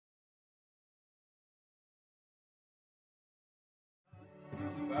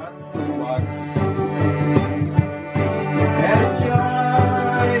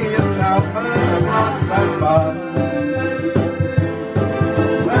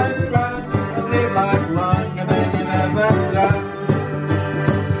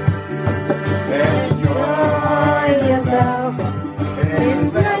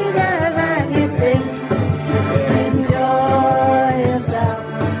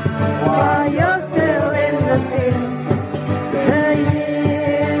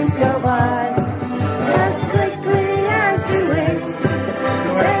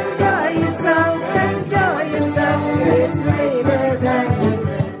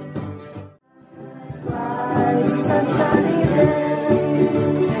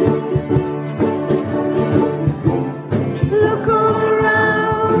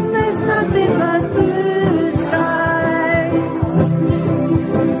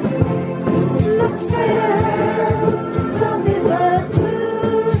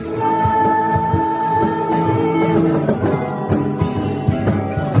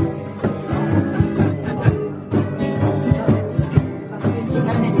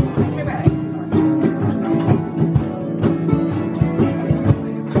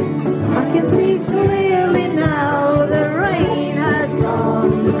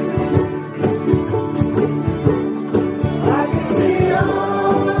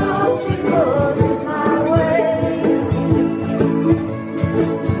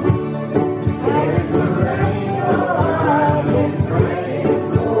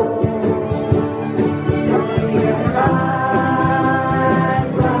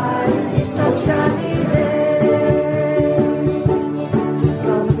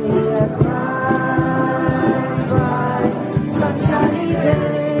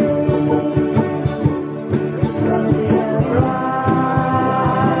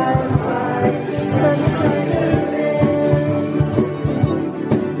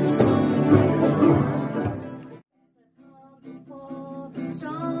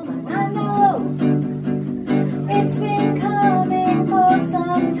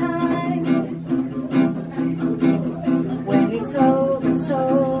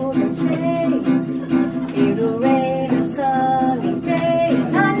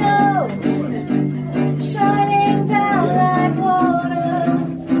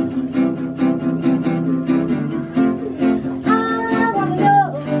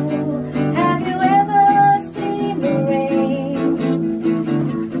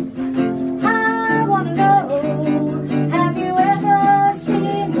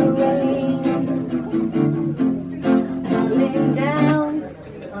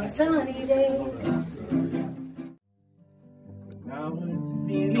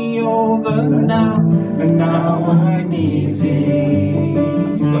now I'm easy.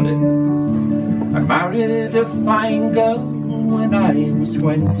 You got it. I married a fine girl when I was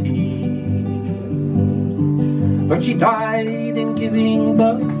 20, but she died in giving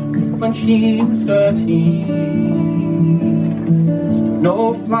birth when she was 30.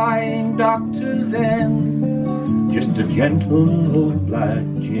 No flying doctor then, just a gentle old black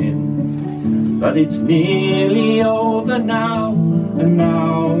gin. But it's nearly over now, and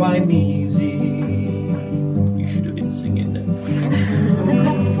now I'm easy. You should have been singing then.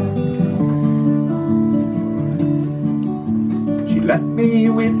 She left me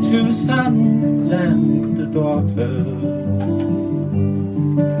with 2 sons and a daughter,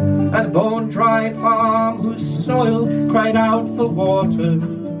 at a bone-dry farm whose soil cried out for water.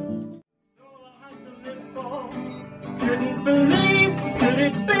 All I had to live for, couldn't believe, could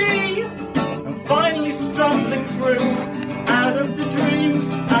it be? I'm finally stumbling through, out of the dreams,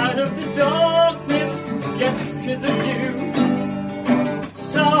 out of the darkness, guess it's 'cause of you.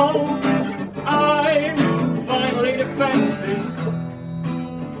 So, I'm finally defenseless.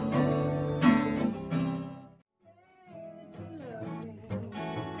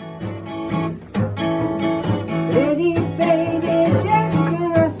 Baby, baby, just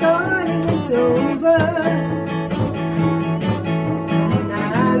when I thought it was over,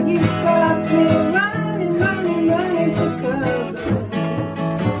 now you've got me running, running, running for cover.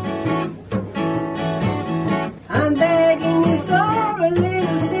 I'm begging you for a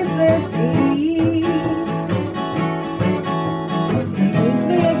little sympathy. Please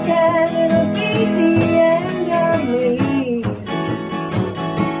be a cat, it'll be the end of me.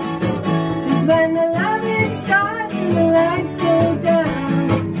 'Cause when the loving starts and the lights go down,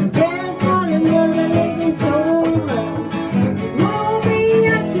 there's one another living so round. Roll me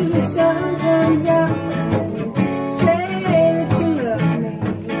up till the sun comes out. Say that you love me.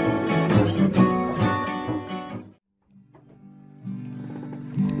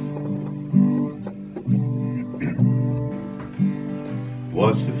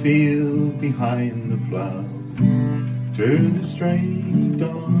 Watch the field behind the plough, turn the straight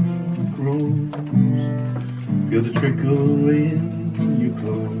dark roads, feel the trickle in your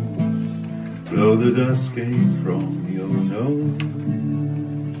clothes, blow the dust cake from your nose,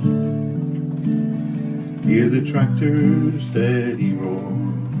 hear the tractor's steady roar.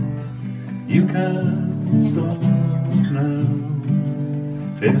 You can't stop now,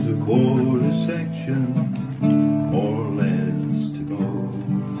 there's a quarter section more or less to go.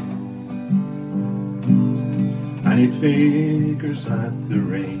 And it figures that the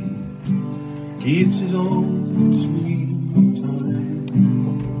rain keeps his own sweet time.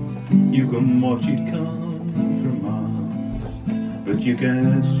 You can watch it come from miles, but you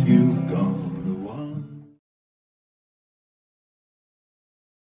guess you've gone